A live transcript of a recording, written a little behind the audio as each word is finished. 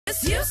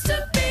This used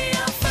to be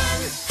a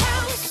fun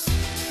house,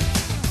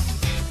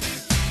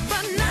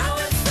 but now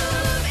it's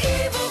full of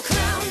evil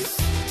clowns.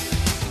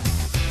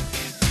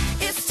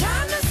 It's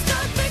time to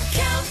start the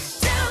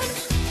countdown.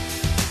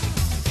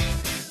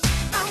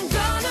 I'm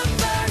gonna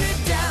burn it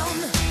down,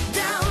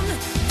 down,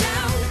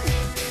 down.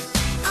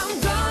 I'm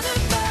gonna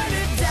burn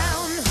it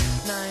down.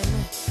 9,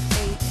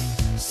 8,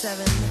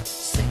 7,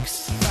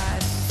 6,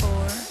 5,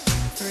 4,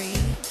 3,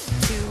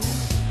 2,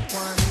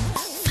 1.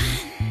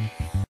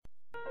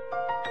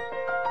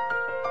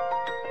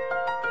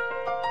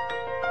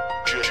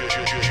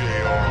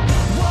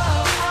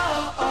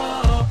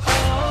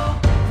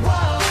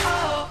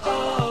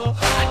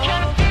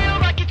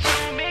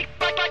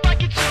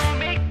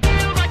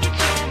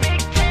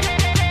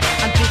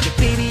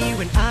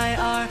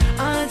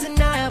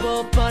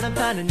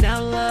 And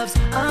now love's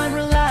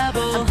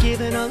unreliable. I'm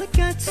giving all I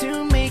got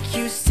to make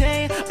you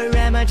stay, or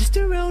am I just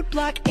a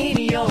roadblock in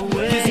your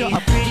way? 'Cause you're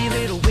a pretty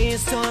little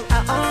windstorm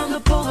out on the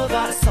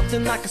boulevard,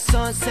 something like a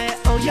sunset.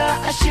 Oh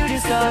yeah, a shooting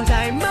star. And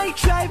I might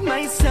drive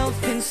myself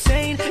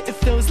insane if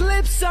those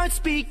lips aren't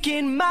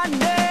speaking my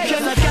name.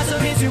 'Cause I've got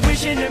some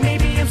intuition, or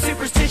maybe I'm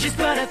superstitious,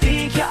 but I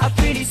think you're a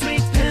pretty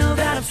sweet pill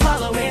that I'm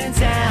swallowing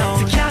down.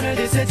 To counter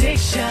this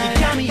addiction, you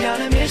got me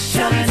on a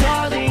mission. Tell me,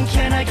 darling,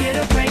 can I get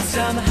a break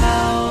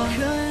somehow?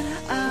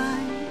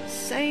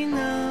 Say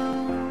no.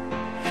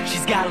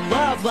 She's got a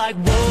love like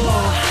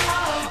whoa.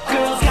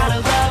 Girls got a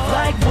love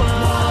like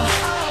whoa.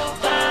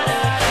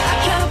 I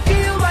kinda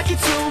feel like it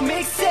don't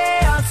make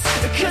sense,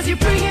 'cause you're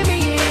bringing me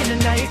in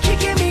and now you're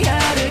kicking me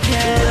out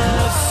again.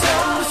 Love so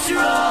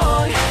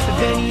strong,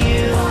 then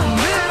you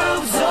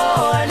moves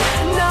on,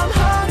 and I'm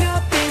hung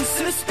up in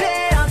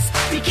suspense,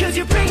 because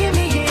you're bringing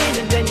me in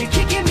and then you're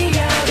kicking me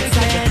out again. It's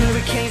like a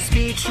hurricane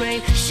speed train.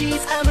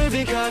 She's a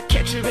moving car,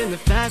 catch her in the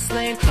fast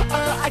lane.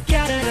 Oh, I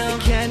gotta know,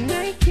 can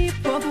I keep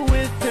up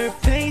with her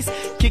pace?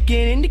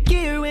 Kicking into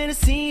gear when I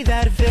see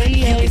that face.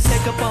 You can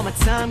take up all my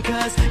time,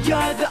 'cause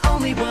you're the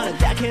only one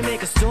that can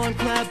make a storm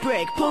cloud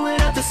break, pulling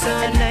out the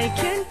sun. And I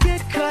can't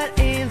get caught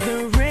in the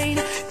rain.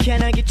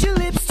 Can I get your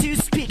lips to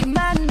speak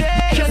my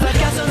name? 'Cause I've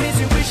got some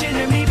intuition,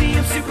 or maybe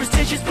I'm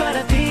superstitious, but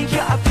I think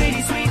you're a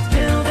pretty sweet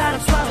pill that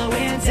I'm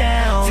swallowing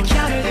down. To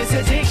counter this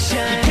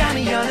addiction, you got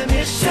me on a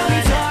mission. Tell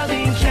me,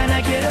 darling, can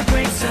I get a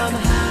break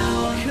somehow?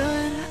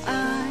 Could I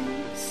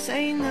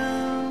say no?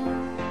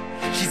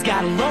 She's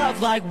got a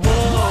love like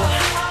whoa.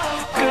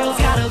 Girls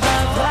got a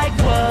love like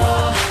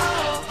whoa.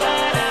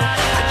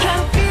 I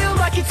kinda feel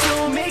like it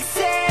don't make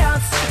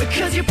sense,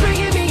 'cause you're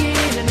bringing me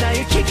in and now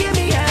you're kicking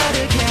me out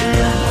again.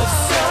 Love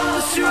so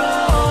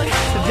strong,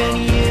 then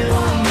you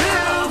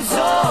moves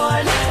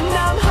on, and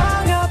I'm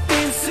hung up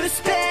in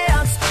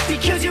suspense,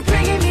 because you're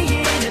bringing me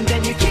in and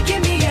then you're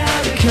kicking me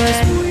out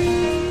again. 'Cause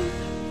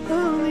we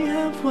only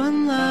have one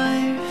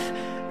life.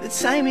 The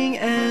timing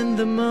and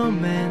the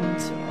moment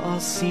all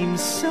seem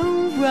so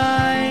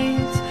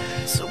right.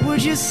 So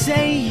would you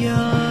say your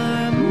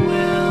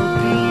will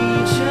be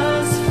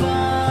just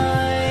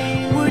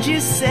fine? Would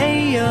you say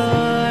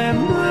your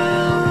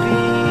will be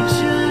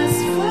just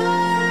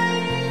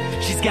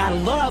fine? She's got a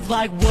love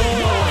like whoa.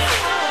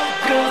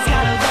 Girls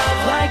got a love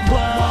like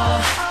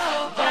whoa.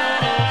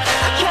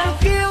 I kinda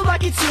feel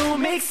like it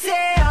don't make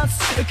sense,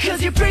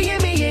 'cause you're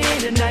bringing me in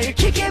and now you're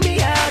kicking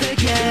me out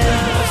again.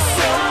 Love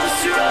so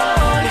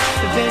strong,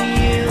 then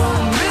you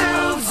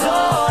moves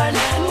on,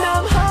 and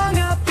I'm hung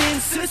up in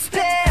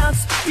suspense,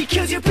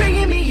 because you're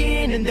bringing me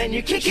in and then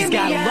you're kicking me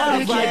out again. She's got a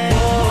love like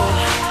whoa.